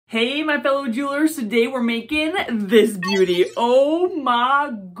Hey, my fellow jewelers, today we're making this beauty. Oh my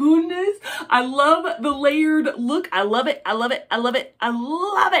goodness. I love the layered look. I love it. I love it. I love it. I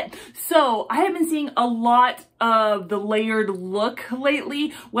love it. So I have been seeing a lot of the layered look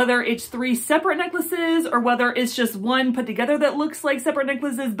lately, whether it's 3 separate necklaces or whether it's just one put together that looks like separate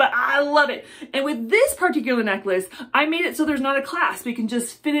necklaces, but I love it. And with this particular necklace, I made it so there's not a clasp. You can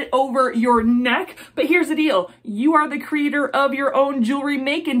just fit it over your neck. But here's the deal. You are the creator of your own jewelry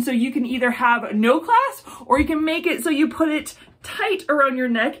making, so you can either have no clasp or you can make it so you put it tight around your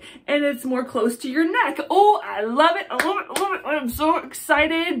neck and it's more close to your neck. Oh, I love it. I love it. I love it. I'm so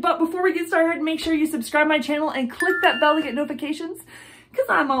excited. But before we get started, make sure you subscribe my channel and click that bell to get notifications, because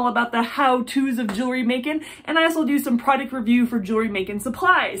I'm all about the how-tos of jewelry making, and I also do some product review for jewelry making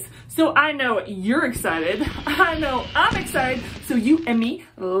supplies. So I know you're excited. I know I'm excited. So you and me,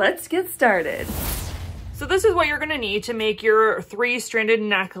 let's get started. So this is what you're gonna need to make your 3-stranded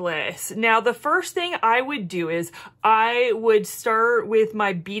necklace. Now, the first thing I would do is I would start with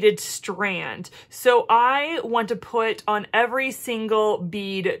my beaded strand. So I want to put on every single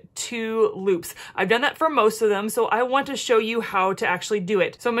bead 2 loops. I've done that for most of them, so I want to show you how to actually do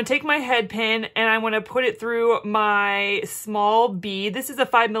it. So I'm gonna take my head pin and I wanna put it through my small bead. This is a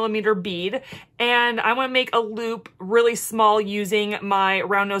 5mm bead, and I wanna make a loop really small using my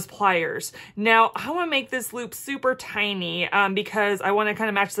round nose pliers. Now, I wanna make this loop super tiny because I want to kind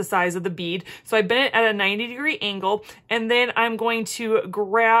of match the size of the bead. So I bent it at a 90-degree angle, and then I'm going to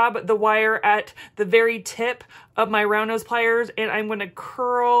grab the wire at the very tip of my round nose pliers, and I'm going to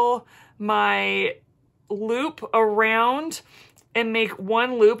curl my loop around and make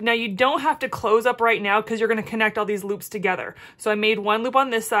 1 loop. Now, you don't have to close up right now because you're going to connect all these loops together. So I made 1 loop on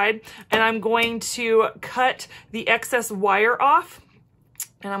this side, and I'm going to cut the excess wire off.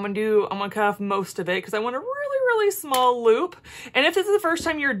 And I'm gonna cut off most of it because I want a really small loop. And if this is the first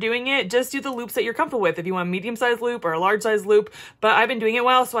time you're doing it, just do the loops that you're comfortable with. If you want a medium-sized loop or a large-sized loop, but I've been doing it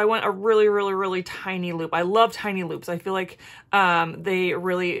well, so I want a really tiny loop. I love tiny loops. I feel like they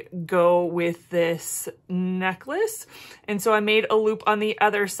really go with this necklace. And so I made a loop on the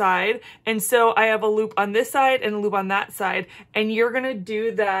other side. And so I have a loop on this side and a loop on that side. And you're gonna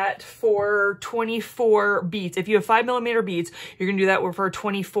do that for 24 beads. If you have 5mm beads, you're gonna do that for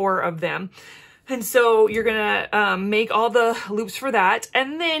 24 of them. And so you're gonna make all the loops for that.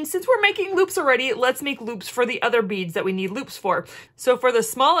 And then since we're making loops already, let's make loops for the other beads that we need loops for. So for the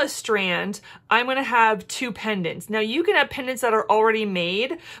smallest strand, I'm gonna have 2 pendants. Now you can have pendants that are already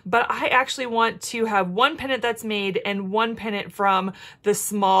made, but I actually want to have 1 pendant that's made and 1 pendant from the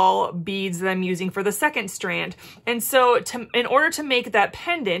small beads that I'm using for the 2nd strand. And so in order to make that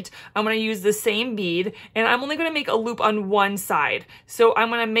pendant, I'm gonna use the same bead, and I'm only gonna make a loop on 1 side. So I'm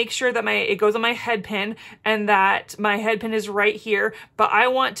gonna make sure that it goes on my head pin and that my head pin is right here, but I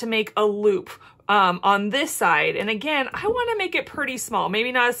want to make a loop on this side. And again, I want to make it pretty small,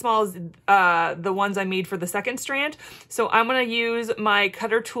 maybe not as small as the ones I made for the 2nd strand. So I'm going to use my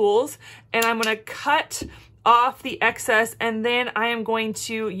cutter tools and I'm going to cut off the excess, and then I am going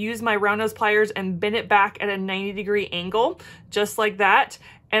to use my round nose pliers and bend it back at a 90-degree angle, just like that.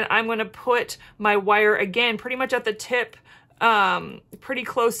 And I'm going to put my wire again pretty much at the tip, pretty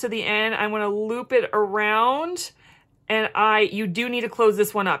close to the end. I'm going to loop it around, and you do need to close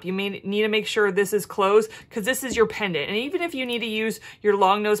this one up. You may need to make sure this is closed because this is your pendant. And even if you need to use your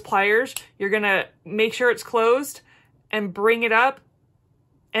long nose pliers, you're going to make sure it's closed and bring it up.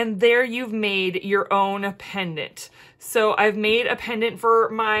 And there you've made your own pendant. So I've made a pendant for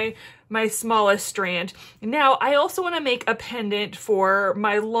my smallest strand. Now I also want to make a pendant for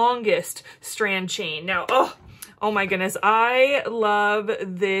my longest strand chain. Now, oh my goodness, I love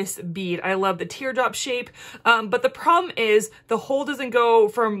this bead. I love the teardrop shape, but the problem is the hole doesn't go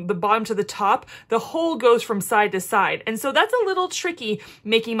from the bottom to the top. The hole goes from side to side. And so that's a little tricky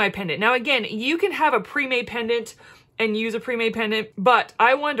making my pendant. Now again, you can have a pre-made pendant and use a pre-made pendant, but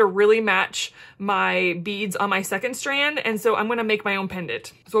I wanted to really match my beads on my 2nd strand, and so I'm gonna make my own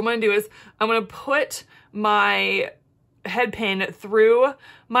pendant. So what I'm gonna do is I'm gonna put my head pin through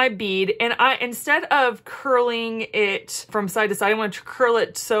my bead, and instead of curling it from side to side, I want to curl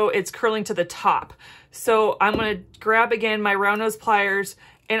it so it's curling to the top. So I'm going to grab again my round nose pliers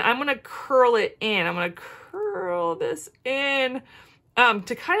and I'm going to curl it in. I'm going to curl this in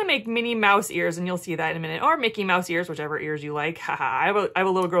to kind of make Minnie Mouse ears, and you'll see that in a minute, or Mickey Mouse ears, whichever ears you like. Haha, I have a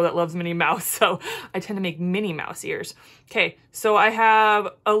little girl that loves Minnie Mouse, so I tend to make Minnie Mouse ears. Okay, so I have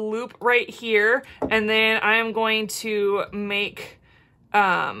a loop right here, and then I am going to make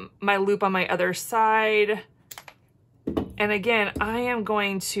my loop on my other side. And again, I am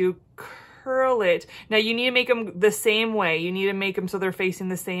going to curl it. Now you need to make them the same way. You need to make them so they're facing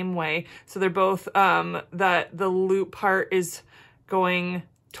the same way. So they're both, that the loop part is going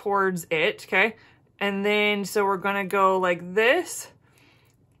towards it, okay? And then, so we're gonna go like this,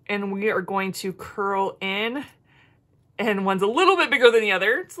 and we are going to curl in, and one's a little bit bigger than the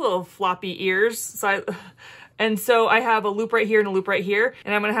other. It's little floppy ears. And so I have a loop right here and a loop right here,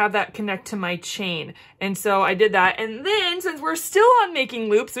 and I'm gonna have that connect to my chain. And so I did that. And then since we're still on making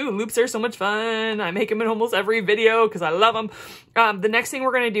loops, ooh, loops are so much fun. I make them in almost every video because I love them. The next thing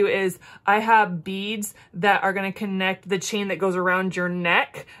we're gonna do is I have beads that are gonna connect the chain that goes around your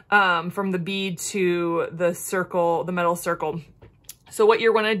neck, from the bead to the circle, the metal circle. So what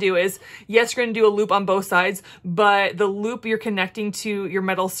you're gonna do is, yes, you're gonna do a loop on both sides, but the loop you're connecting to your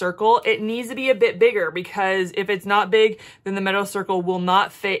metal circle, it needs to be a bit bigger, because if it's not big, then the metal circle will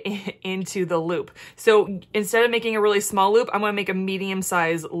not fit into the loop. So instead of making a really small loop, I'm gonna make a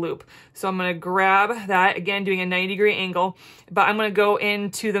medium-sized loop. So I'm gonna grab that, again, doing a 90-degree angle, but I'm gonna go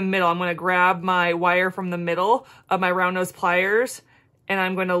into the middle. I'm gonna grab my wire from the middle of my round nose pliers, and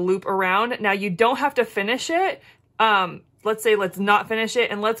I'm gonna loop around. Now you don't have to finish it. Let's say let's not finish it,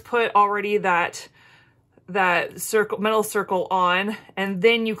 and let's put already that circle, metal circle on, and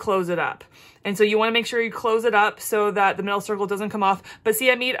then you close it up. And so you want to make sure you close it up so that the metal circle doesn't come off. But see,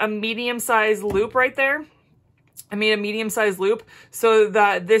 I made a medium-sized loop right there. I made a medium-sized loop so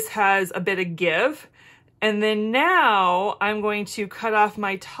that this has a bit of give. And then now I'm going to cut off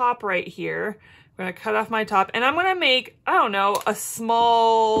my top right here. I'm going to cut off my top, and I'm going to make, I don't know, a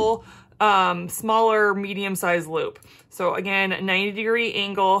small, smaller medium-sized loop. So again, 90-degree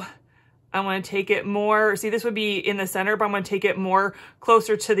angle. I'm going to take it more, see, this would be in the center, but I'm going to take it more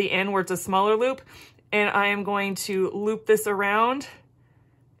closer to the end where it's a smaller loop. And I am going to loop this around.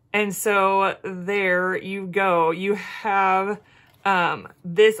 And so there you go. You have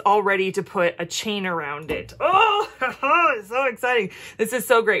this all ready to put a chain around it. Oh, it's so exciting. This is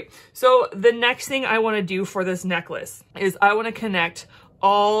so great. So the next thing I want to do for this necklace is I want to connect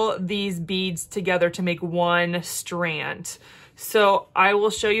all these beads together to make one strand. So I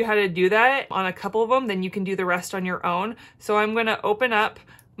will show you how to do that on a couple of them, then you can do the rest on your own. So I'm gonna open up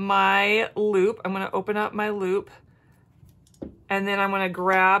my loop. I'm gonna open up my loop, and then I'm gonna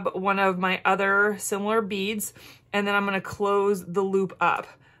grab one of my other similar beads, and then I'm gonna close the loop up.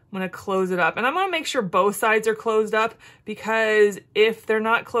 I'm gonna close it up, and I'm gonna make sure both sides are closed up, because if they're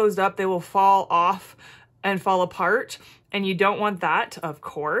not closed up, they will fall off and fall apart. And you don't want that, of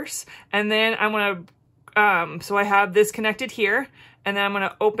course. And then I'm gonna, so I have this connected here, and then I'm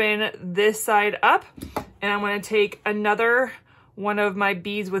gonna open this side up, and I'm gonna take another one of my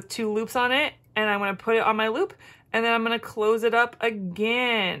beads with 2 loops on it, and I'm gonna put it on my loop, and then I'm gonna close it up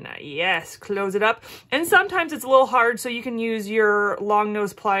again. Yes, close it up. And sometimes it's a little hard, so you can use your long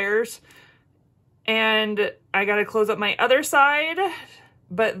nose pliers. And I gotta close up my other side,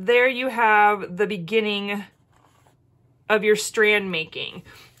 but there you have the beginning of your strand making.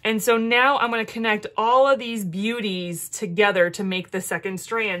 And so now I'm going to connect all of these beauties together to make the second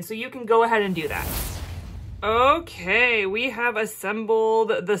strand. So you can go ahead and do that. Okay, we have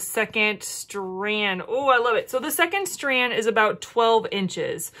assembled the second strand. Oh, I love it. So the second strand is about 12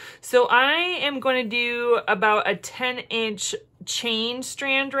 inches. So I am going to do about a 10-inch chain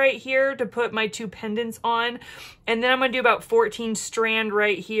strand right here to put my 2 pendants on. And then I'm going to do about 14 strand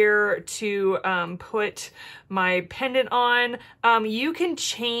right here to put my pendant on. You can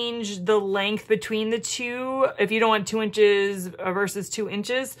change the length between the two if you don't want 2 inches versus 2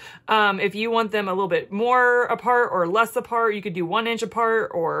 inches. If you want them a little bit more apart or less apart, you could do 1 inch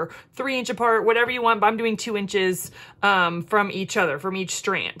apart or 3 inch apart, whatever you want, but I'm doing 2 inches from each other, from each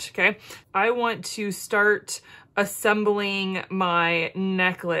strand, okay? I want to start assembling my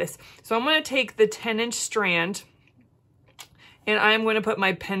necklace. So I'm going to take the 10-inch strand, and I'm going to put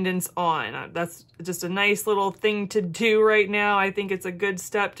my pendants on. That's just a nice little thing to do right now. I think it's a good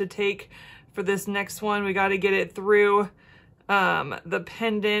step to take for this next one. We got to get it through the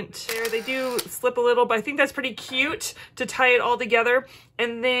pendant. There, they do slip a little, but I think that's pretty cute to tie it all together.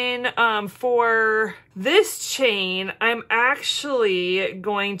 And then for this chain, I'm actually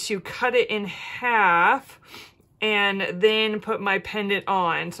going to cut it in half and then put my pendant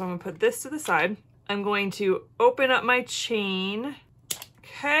on. So I'm gonna put this to the side. I'm going to open up my chain.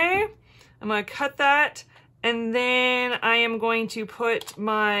 Okay, I'm gonna cut that, and then I am going to put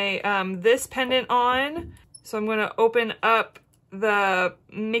my this pendant on. So I'm gonna open up the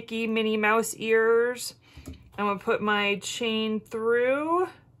Mickey Minnie Mouse ears. I'm gonna put my chain through.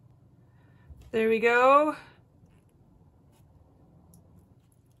 There we go.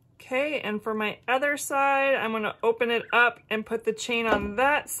 Okay, and for my other side, I'm gonna open it up and put the chain on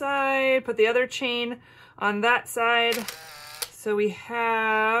that side, put the other chain on that side. So we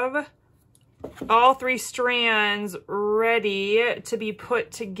have all 3 strands ready to be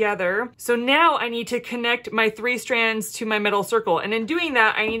put together. So now I need to connect my 3 strands to my middle circle. And in doing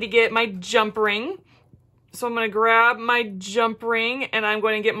that, I need to get my jump ring. So I'm gonna grab my jump ring and I'm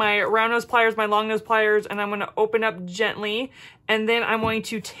going to get my round nose pliers, my long nose pliers, and I'm gonna open up gently. And then I'm going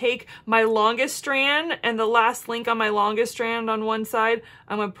to take my longest strand and the last link on my longest strand on one side,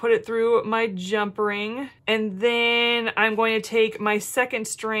 I'm gonna put it through my jump ring. And then I'm going to take my second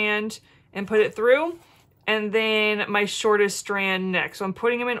strand and put it through, and then my shortest strand next. So I'm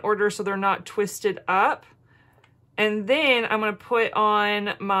putting them in order so they're not twisted up. And then I'm gonna put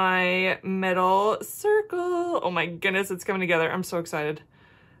on my middle circle. Oh my goodness, it's coming together. I'm so excited.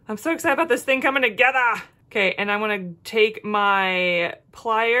 I'm so excited about this thing coming together. Okay, and I'm gonna take my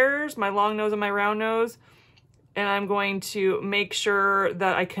pliers, my long nose and my round nose, and I'm going to make sure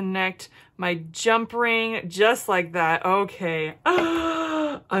that I connect my jump ring just like that. Okay.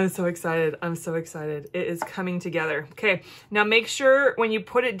 I'm so excited. I'm so excited. It is coming together. Okay, now make sure when you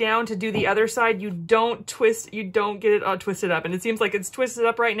put it down to do the other side, you don't twist, you don't get it all twisted up. And it seems like it's twisted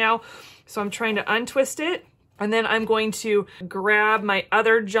up right now. So I'm trying to untwist it. And then I'm going to grab my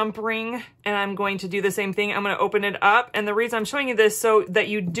other jump ring and I'm going to do the same thing. I'm going to open it up. And the reason I'm showing you this so that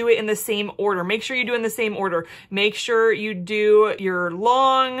you do it in the same order. Make sure you do it in the same order. Make sure you do your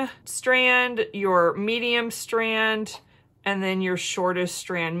long strand, your medium strand, and then your shortest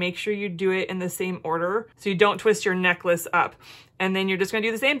strand. Make sure you do it in the same order so you don't twist your necklace up. And then you're just gonna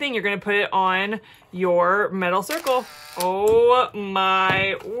do the same thing. You're gonna put it on your metal circle. Oh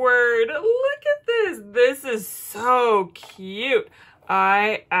my word, look at this. This is so cute.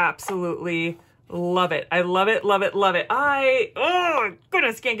 I absolutely love it. I love it, love it, love it. Oh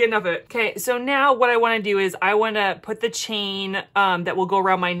goodness, can't get enough of it. Okay, so now what I wanna do is I wanna put the chain that will go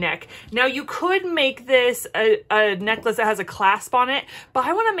around my neck. Now you could make this a necklace that has a clasp on it, but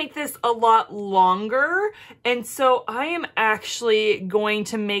I wanna make this a lot longer. And so I am actually going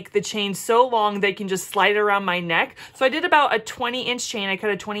to make the chain so long that you can just slide it around my neck. So I did about a 20-inch chain. I cut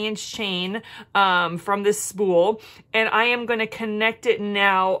a 20-inch chain from this spool, and I am gonna connect it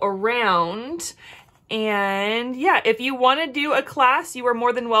now around. And yeah, if you want to do a class, you are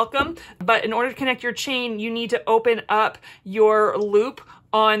more than welcome. But in order to connect your chain, you need to open up your loop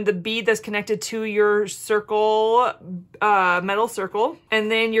on the bead that's connected to your circle, metal circle. And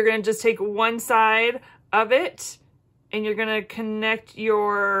then you're going to just take one side of it and you're going to connect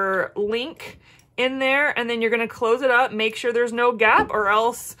your link in there, and then you're going to close it up. Make sure there's no gap or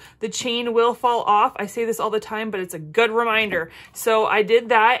else the chain will fall off. I say this all the time, but it's a good reminder. So I did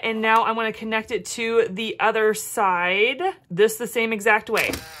that, and now I want to connect it to the other side, this the same exact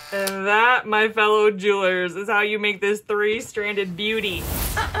way. And that, my fellow jewelers, is how you make this 3-stranded beauty.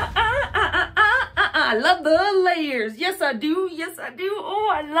 I love the layers. Yes, I do. Yes, I do. Oh,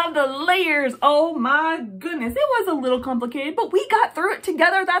 I love the layers. Oh my goodness. It was a little complicated, but we got through it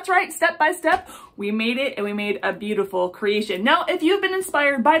together. That's right. Step by step, we made it, and we made a beautiful creation. Now, if you've been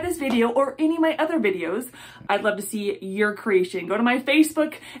inspired by this video or any of my other videos, I'd love to see your creation. Go to my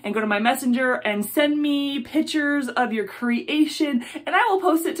Facebook and go to my Messenger and send me pictures of your creation, and I will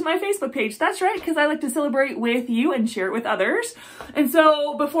post it to my Facebook page. That's right, because I like to celebrate with you and share it with others. And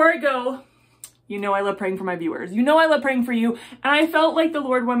so before I go, you know I love praying for my viewers. You know I love praying for you. And I felt like the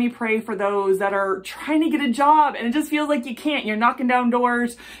Lord wanted me to pray for those that are trying to get a job and it just feels like you can't. You're knocking down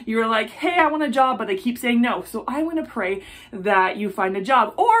doors. You're like, hey, I want a job, but they keep saying no. So I want to pray that you find a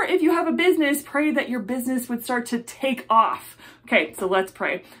job. Or if you have a business, pray that your business would start to take off. Okay, so let's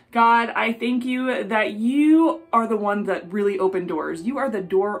pray. God, I thank you that you are the one that really opened doors. You are the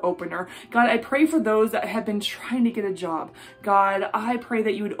door opener. God, I pray for those that have been trying to get a job. God, I pray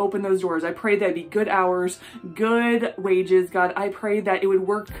that you would open those doors. I pray that'd be good hours, good wages. God, I pray that it would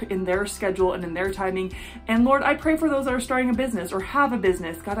work in their schedule and in their timing. And Lord, I pray for those that are starting a business or have a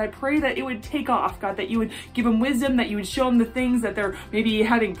business. God, I pray that it would take off. God, that you would give them wisdom, that you would show them the things that they're maybe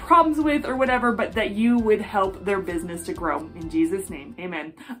having problems with or whatever, but that you would help their business to grow. In Jesus' name,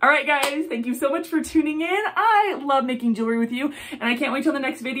 amen. All right, guys, thank you so much for tuning in. I love making jewelry with you, and I can't wait till the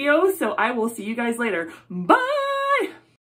next video, so I will see you guys later. Bye!